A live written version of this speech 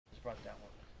just brought that one.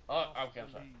 Oh, okay,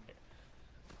 I'm sorry.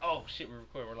 Oh shit, we're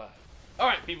recording. We're live. All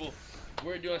right, people,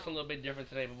 we're doing something a little bit different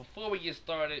today. But before we get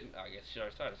started, I guess she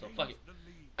already started, so fuck it.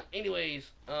 Anyways,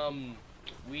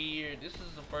 this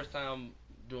is the first time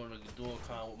doing a dual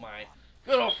con with my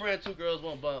good old friend, two girls,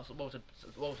 one bus, both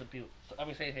to people. I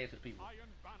mean, say hey to the people.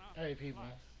 Hey, people.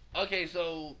 Okay,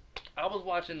 so I was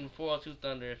watching 402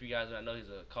 Thunder. If you guys don't know, he's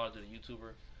a Call of Duty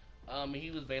YouTuber.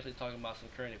 He was basically talking about some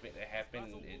current event that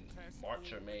happened in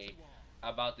March or May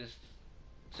about this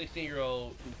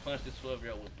 16-year-old who punched this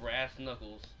 12-year-old with brass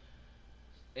knuckles.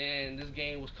 And this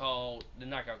game was called the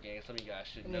Knockout Game. Some of you guys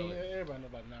should know it. Everybody know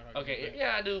about Knockout Okay, Game.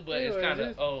 yeah, I do, but it's kind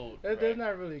of old. That's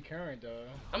not really current, though.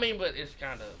 I mean, but it's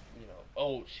kind of,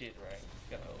 old shit, right? It's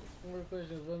kind of old. One more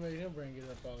question is, what made him bring it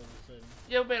up all of a sudden?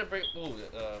 Yeah, we made a break. Who?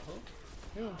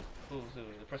 Him. Who?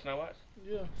 The person I watched?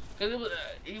 Yeah. Because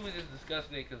he was just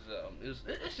discussing it because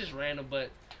it's just random, but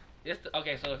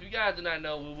okay. So if you guys do not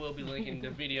know, we will be linking the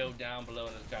video down below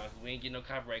in the comments. We ain't getting no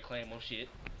copyright claim on shit.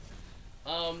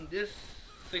 This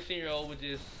 16-year-old was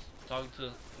just talking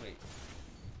to. Wait,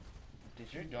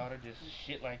 did your daughter just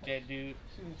shit like that, dude?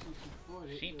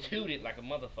 She tooted like a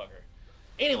motherfucker.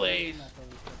 Anyways,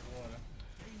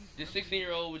 this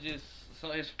 16-year-old was just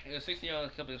his 16-year-old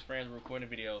and a couple of his friends were recording a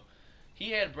video. He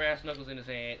had brass knuckles in his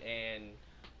hand, and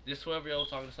this 12-year-old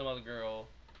talking to some other girl.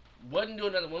 Wasn't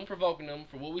doing nothing, wasn't provoking them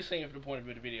for what we seen from the point of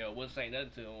view of the video. Wasn't saying nothing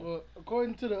to him. Well,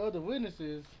 according to the other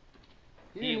witnesses,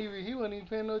 he wasn't even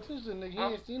paying no attention to the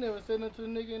nigga. He never said nothing to the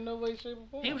nigga in no way, shape, or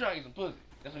form. He was trying to get some pussy.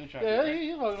 That's what he was trying to get. Yeah,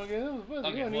 he was trying to get him pussy.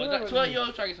 Okay, well, that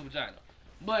 12-year-old trying to get some vagina.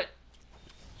 But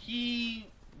he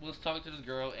was talking to this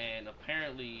girl, and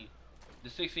apparently the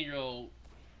 16-year-old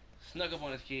snuck up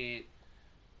on his kid.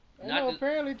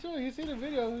 Apparently too. You see the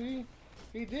video?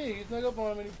 He did. He snuck up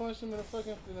on him and he punched him in the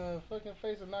fucking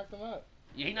face and knocked him out.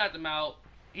 Yeah, he knocked him out.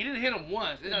 He didn't hit him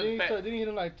once. Then he hit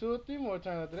him like 2 or 3 more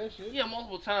times after that shit. Yeah,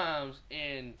 multiple times.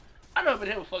 And I never been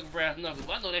hit with fucking brass knuckles,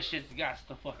 but I know that shit's got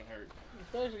to fucking hurt.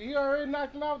 Especially, he already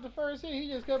knocked him out with the first hit. He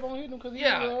just kept on hitting him because he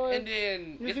and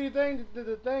then you see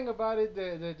the thing about it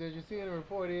that you see in the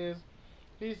report is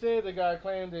he said the guy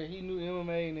claimed that he knew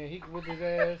MMA and that he could whip his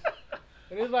ass.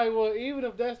 And it's like, well, even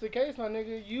if that's the case, my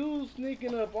nigga, you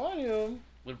sneaking up on him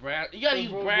with brass, you gotta use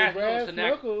brass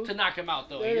knuckles to knock him out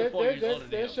though. You're 4 years older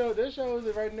than him. That shows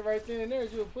it right then and there.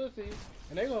 You a pussy,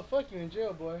 and they gonna fuck you in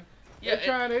jail, boy. Yeah,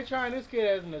 they trying this kid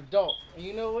as an adult, and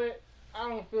you know what? I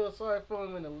don't feel sorry for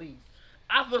him in the least.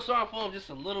 I feel sorry for him just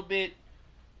a little bit,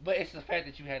 but it's the fact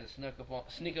that you had to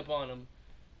sneak up on him.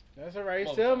 That's alright.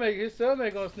 His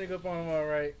cellmate gonna sneak up on him, all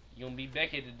right. You gonna be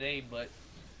back here today, but.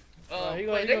 They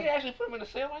can actually put him in a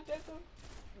cell like that, though?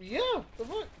 Yeah, the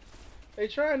fuck? They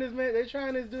trying this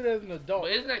dude as an adult.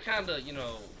 But isn't that kind of, a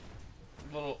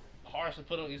little harsh to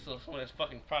put him in someone that's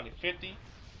fucking probably 50?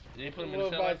 They put him in a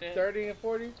cell like that? 30 and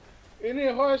 40? Isn't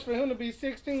it harsh for him to be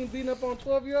 16 beating up on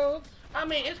 12-year-olds? I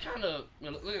mean, it's kind of,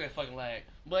 look at that fucking lag.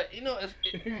 But, you get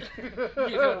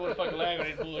with fucking lag on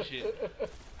that bullshit.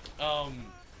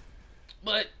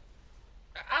 But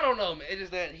I don't know, man. It's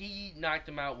just that he knocked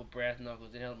him out with brass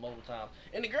knuckles and held him multiple times.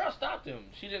 And the girl stopped him.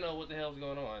 She didn't know what the hell was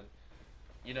going on.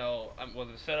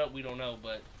 Whether it's set up, we don't know.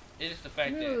 But it's just the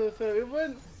fact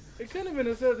that... It couldn't have been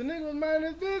a set. The nigga was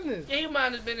minding his business. Yeah, he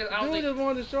minded his business. Dude just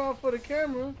wanted to show off for the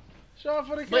camera.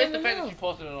 But it's the fact that you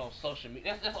posted it on social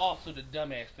media. That's also the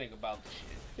dumbass thing about the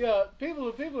shit. Yeah, people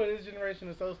of this generation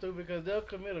are so stupid because they'll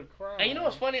commit a crime. And you know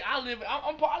what's funny? I live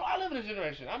in this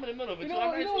generation. I'm in the middle of it. You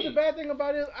know what the bad thing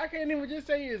about it is? I can't even just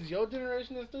say it's your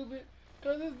generation that's stupid.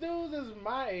 Because this dudes is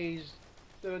my age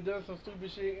that have done some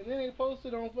stupid shit. And then they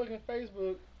posted on fucking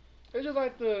Facebook. It's just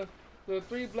like the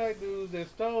 3 black dudes that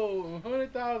stole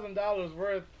 $100,000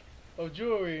 worth of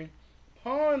jewelry,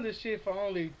 pawned the shit for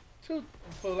only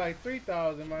like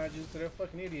 $3,000, mind you, so they're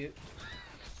fucking idiots.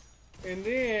 And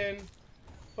then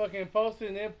fucking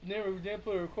posted and then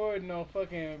put a recording on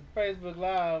fucking Facebook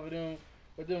Live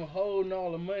with them holding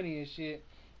all the money and shit.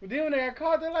 But then when they got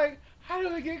caught, they're like, how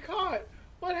did we get caught?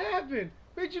 What happened?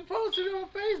 Bitch, you posted it on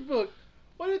Facebook.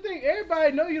 What do you think?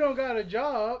 Everybody know you don't got a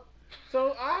job.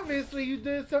 So obviously you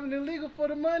did something illegal for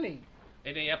the money.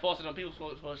 And then I posted on people's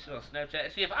shit on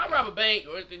Snapchat. See, if I rob a bank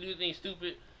or do anything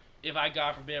stupid, if I,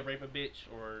 God forbid, rape a bitch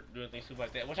or do anything stupid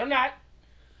like that, which I'm not,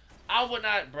 I would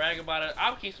not brag about it.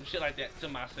 I would keep some shit like that to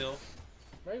myself.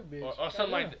 Rape a bitch. Or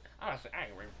something like that. I would say, I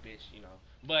ain't rape a bitch,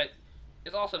 But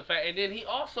it's also the fact, and then he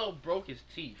also broke his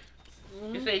teeth.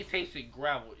 Mm-hmm. He said he tasted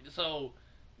gravel. So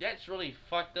that's really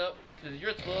fucked up because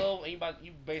you're 12 and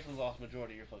you basically lost the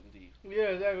majority of your fucking teeth. Yeah,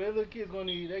 exactly. That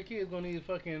kid's gonna need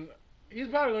fucking. He's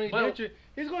probably gonna need dentures.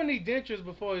 He's gonna need dentures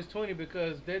before he's 20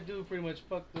 because that dude pretty much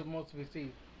fucked up most of his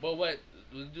teeth. But what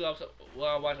the dude I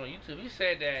watched on YouTube, he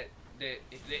said that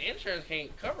the insurance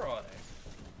can't cover all that.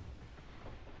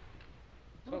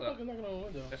 Who the fuck is knocking on the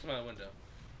window? That's my window.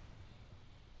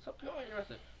 So people are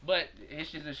interested. But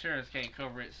it's just insurance can't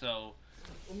cover it, so.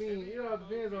 I mean, it all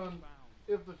depends on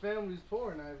if the family's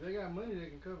poor or not. If they got money, they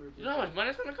can cover it. You know how much money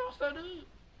it's gonna cost, though, dude?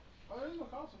 Oh, it's gonna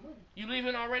cost some money. You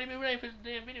leaving already? Man, we ain't finished the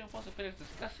damn video. We're supposed to finish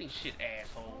discussing shit,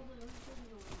 asshole.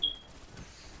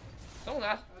 Someone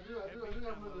else. I do have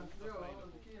another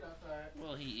kid outside.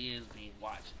 Well, he is being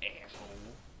watched, asshole.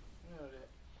 You know that.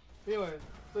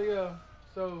 Anyway,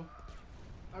 so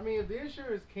I mean, if the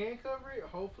insurance can cover it,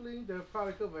 hopefully they'll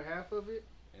probably cover half of it.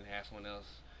 And have someone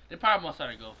else. They probably must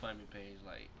start a GoFundMe page,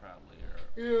 like, probably. Or...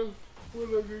 Yeah,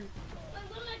 whatever.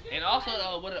 And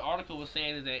also, what the article was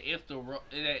saying is that if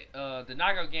the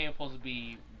knockout game is supposed to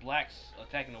be blacks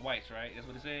attacking the whites, right? That's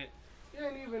what it said? It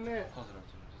ain't even that. Close it up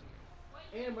to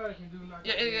me. Anybody can do knockout.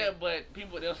 Yeah,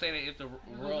 but they'll say that if the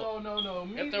No.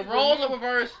 If the roles are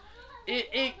reversed,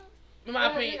 it in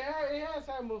my opinion. It has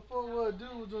happened before where a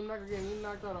dude was doing knockout game. He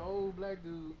knocked out an old black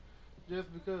dude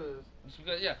just because. Just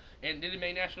because, yeah. And did it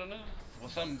make national news?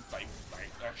 Was something like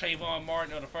Trayvon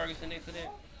Martin or the Ferguson incident?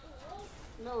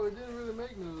 No, it didn't really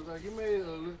make news. Like, it made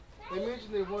they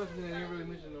mentioned it once and then they didn't really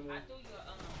mention it no more. I threw your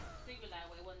secret light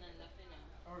away. Wasn't nothing left in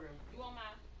there. Okay. You want my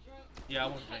drink? Yeah, I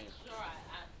want to drink. Sure.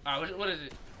 Alright, what is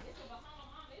it?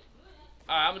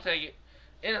 Alright, I'm gonna take it.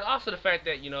 And it's also the fact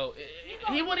that, you know,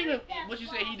 he wouldn't even, what you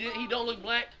say, he don't look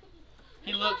black.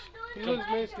 He looks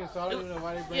Mexican, so I don't even know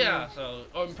why they bring yeah, him. so,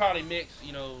 or probably mixed,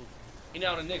 you know,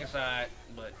 on the nigga side,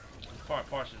 but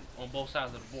partial on both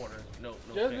sides of the border. No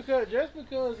Just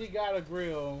because he got a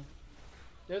grill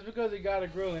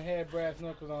and had brass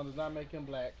knuckles on does not make him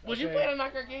black. Was you playing a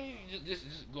knockout game?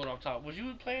 Just going off top. Was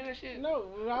you playing that shit? No,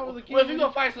 when I was a kid. Well, if you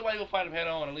gonna fight somebody, you gonna fight him head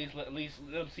on. At least let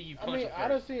them see you punch him first. I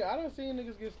don't see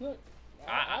niggas get snuck.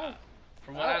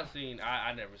 From what I've seen,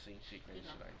 I never seen shit crazy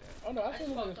shit like that. Oh no, I I seen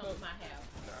just niggas put get some in snuck. my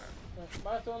house.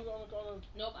 My son's on the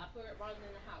Nope, I put it right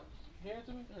in the house. hand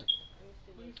to me.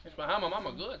 It's behind my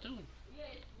mama good too. Yeah,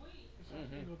 it's sweet.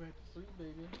 Go back to sleep,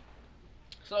 baby.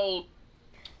 So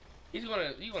he's going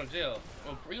to jail.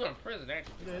 Well, he's going to prison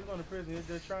actually. Yeah, he's going to prison.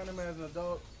 They're trying him as an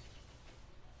adult.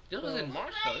 This was in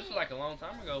March though. This was like a long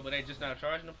time ago, but they just not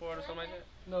charging him for it or something like that.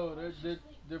 No, they're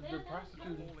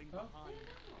prosecuting. Huh?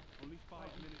 Only 5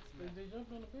 minutes left. They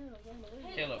jumped on the bed. I was on the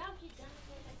radio. Caleb.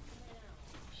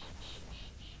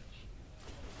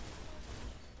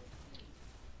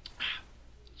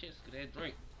 Cheers, good that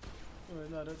drink. Anyway,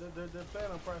 no, they're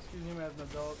planning on prosecuting him as an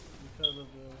adult because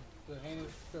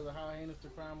of how heinous the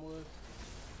crime was.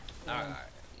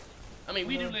 I mean,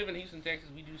 we do live in Houston, Texas.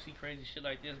 We do see crazy shit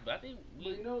like this, but I think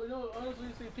But you know, honestly,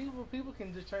 see, people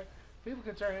can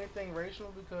turn anything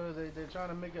racial because they're trying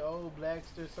to make it blacks.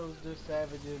 They're just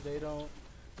savages. They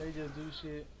just do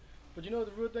shit. But you know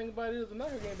the real thing about it is the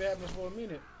knockout game been happening for a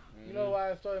minute. You know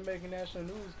why I started making national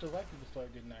news? Because white people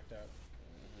started getting knocked out.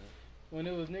 When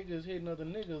it was niggas hitting other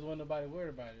niggas, wasn't nobody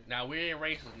worried about it. Now we're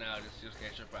racist now. Just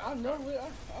can't trip out. I know it.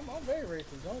 I'm very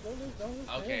racist. Don't listen.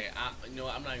 Okay, you know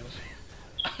what, I'm not even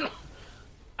gonna say.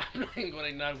 I'm not even gonna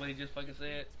acknowledge what he just fucking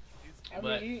said. I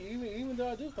But mean, even though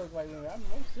I do fuck white women,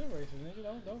 I'm still racist,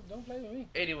 nigga. Don't play with me.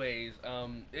 anyways,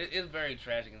 it's very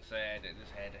tragic and sad that this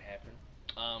had to happen.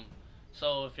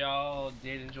 So if y'all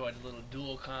did enjoy the little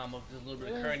dual com of this little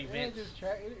bit of current events,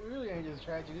 It really ain't just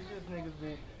tragic. It's just niggas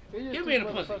being. It's just You two being a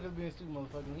pussy. motherfuckers being stupid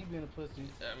motherfuckers. He being a pussy.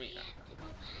 I mean,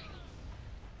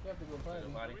 You have to go potty.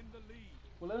 nobody. In the lead.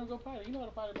 Well, let him go potty. You know how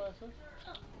to potty by yourself.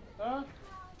 Huh?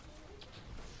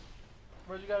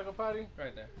 Where'd you gotta go potty?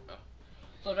 Right there. Oh.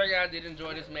 So if you guys did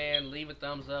enjoy this, man, leave a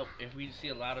thumbs up. If we see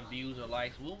a lot of views or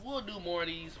likes, we'll do more of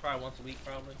these probably once a week.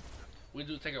 Probably we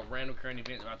do take a random current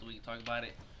event throughout the week and talk about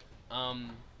it.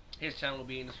 His channel will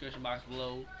be in the description box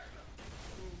below.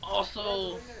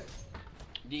 Also,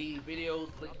 the videos,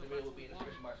 link to the video will be in the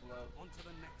description box below. On to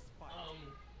the next fight.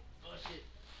 Oh shit.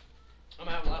 I'm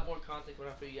gonna have a lot more content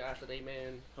coming out for you guys today,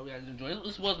 man. Hope you guys enjoy.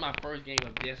 This was my first game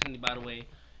of Destiny, by the way.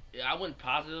 I went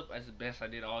positive as the best I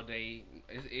did all day.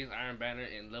 It's Iron Banner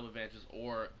and level advantages,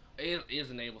 or it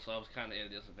is enabled, so I was kind of at a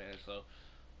disadvantage. So,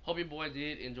 hope your boy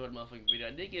did enjoy the motherfucking video.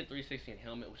 I did get a 360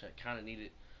 helmet, which I kind of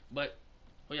needed. But,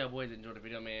 hope y'all boys did enjoy the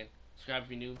video, man. Subscribe if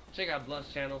you're new. Check out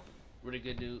Blunt's channel. Really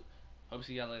good dude. Hope to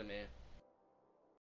see y'all later, man.